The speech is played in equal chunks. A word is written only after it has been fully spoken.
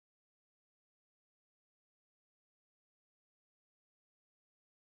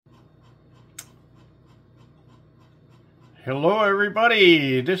Hello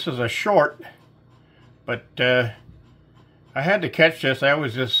everybody, this is a short, but I had to catch this. I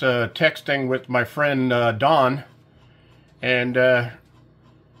was just texting with my friend Don, and I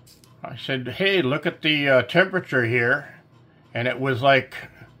said, hey, look at the temperature here, and it was like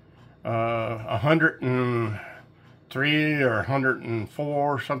 103 or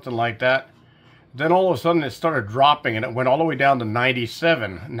 104, something like that. Then all of a sudden it started dropping and it went all the way down to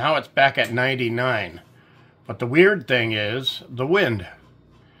 97. Now it's back at 99. But the weird thing is the wind.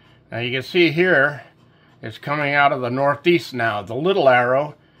 Now you can see here, it's coming out of the northeast now. The little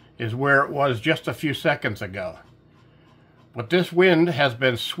arrow is where it was just a few seconds ago. But this wind has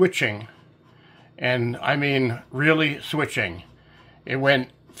been switching, and I mean really switching. It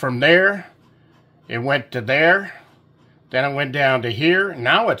went from there, it went to there, then it went down to here,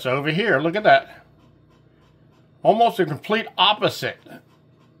 now it's over here. Look at that. Almost a complete opposite.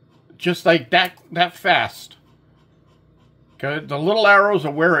 Just like that fast. Okay, the little arrows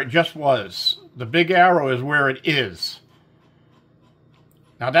are where it just was. The big arrow is where it is.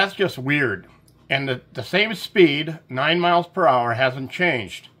 Now that's just weird. And the same speed, 9 miles per hour, hasn't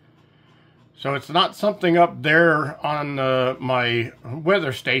changed. So it's not something up there on my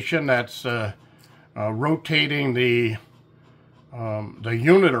weather station that's rotating the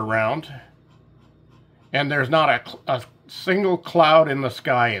unit around. And there's not a single cloud in the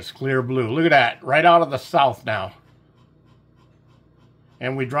sky. It's clear blue. Look at that, right out of the south now.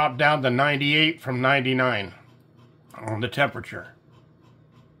 And we dropped down to 98 from 99 on the temperature.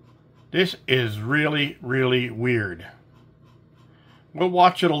 This is really, really weird. We'll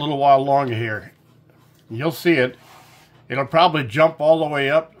watch it a little while longer here. You'll see it. It'll probably jump all the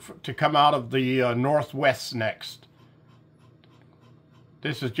way up to come out of the northwest next.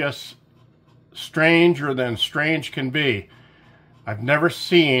 This is just stranger than strange can be. I've never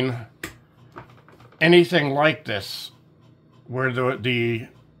seen anything like this where the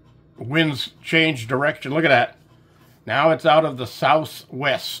winds change direction. Look at that. Now it's out of the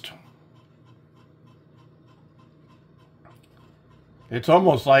southwest. It's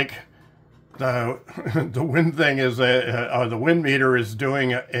almost like the wind thing is the wind meter is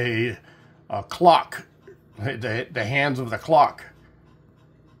doing a clock, the hands of the clock.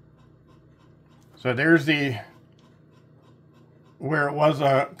 So there's where it was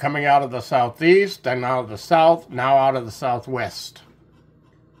coming out of the southeast, then out of the south, now out of the southwest.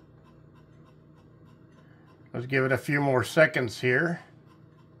 Let's give it a few more seconds here.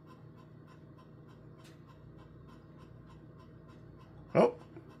 Oh,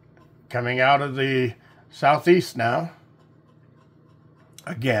 coming out of the southeast now.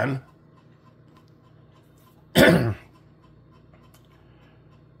 Again.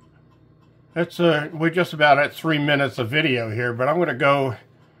 We're just about at 3 minutes of video here, but I'm going to go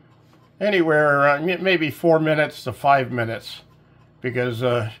anywhere, maybe 4 minutes to 5 minutes, because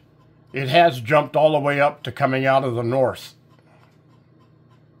it has jumped all the way up to coming out of the north.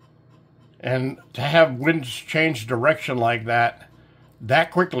 And to have winds change direction like that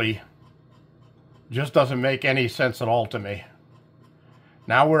quickly just doesn't make any sense at all to me.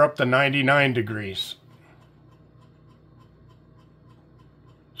 Now we're up to 99 degrees.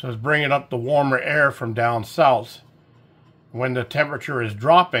 So it's bringing up the warmer air from down south. When the temperature is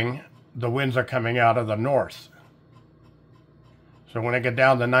dropping, the winds are coming out of the north. So when it got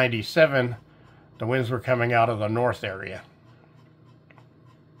down to 97, the winds were coming out of the north area.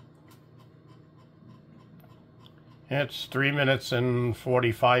 It's 3 minutes and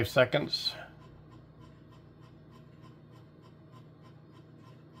 45 seconds.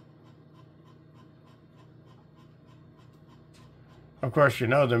 Of course, you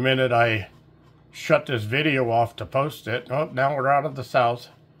know, the minute I shut this video off to post it, oh, now we're out of the south.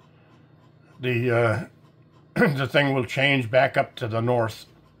 The the thing will change back up to the north.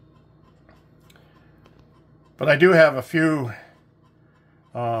 But I do have a few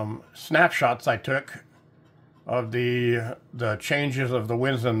snapshots I took of the changes of the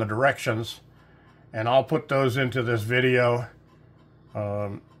winds and the directions, and I'll put those into this video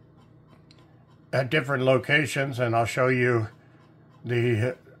at different locations, and I'll show you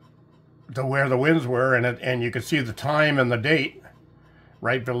the where the winds were, and you can see the time and the date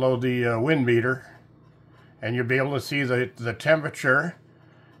right below the wind meter, and you'll be able to see the temperature,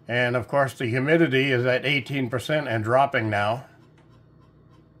 and of course the humidity is at 18% and dropping now.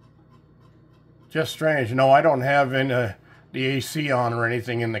 Just strange. No, I don't have the AC on or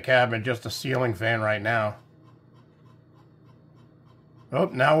anything in the cabin, just a ceiling fan right now.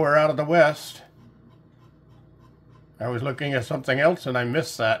 Oh, now we're out of the west. I was looking at something else and I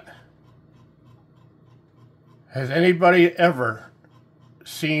missed that. Has anybody ever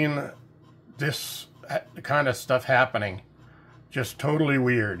seen this kind of stuff happening? Just totally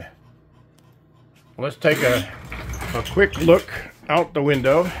weird. Let's take a quick look out the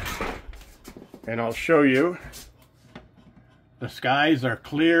window and I'll show you. The skies are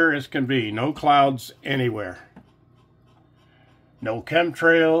clear as can be. No clouds anywhere. No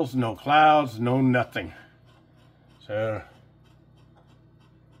chemtrails, no clouds, no nothing. So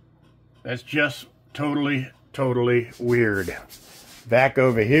that's just totally weird. Back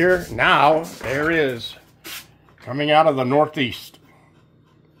over here, now there is coming out of the northeast.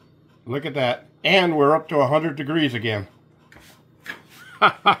 Look at that. And we're up to 100 degrees again.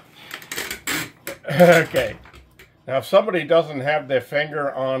 Okay. Now if somebody doesn't have their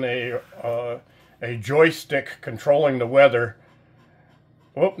finger on a joystick controlling the weather,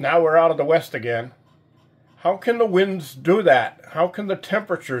 whoop, now we're out of the west again. How can the winds do that? How can the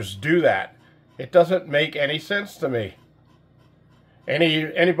temperatures do that? It doesn't make any sense to me.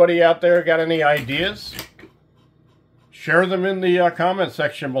 Anybody out there got any ideas? Share them in the comment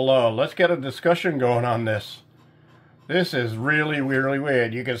section below. Let's get a discussion going on this. This is really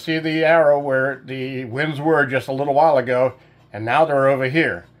weird. You can see the arrow where the winds were just a little while ago, and now they're over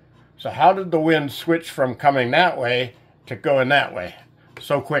here. So how did the wind switch from coming that way to going that way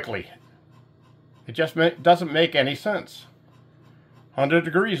so quickly? It just doesn't make any sense. 100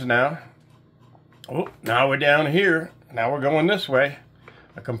 degrees now. Oh, now we're down here. Now we're going this way.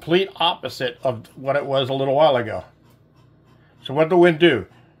 A complete opposite of what it was a little while ago. So what did the wind do?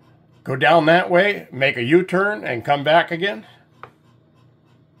 Go down that way, make a U-turn, and come back again?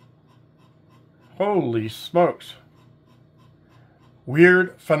 Holy smokes.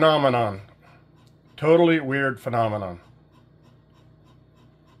 Weird phenomenon. Totally weird phenomenon.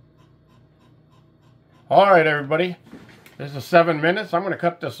 Alright everybody. This is 7 minutes. I'm going to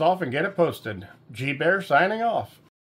cut this off and get it posted. G Bear signing off.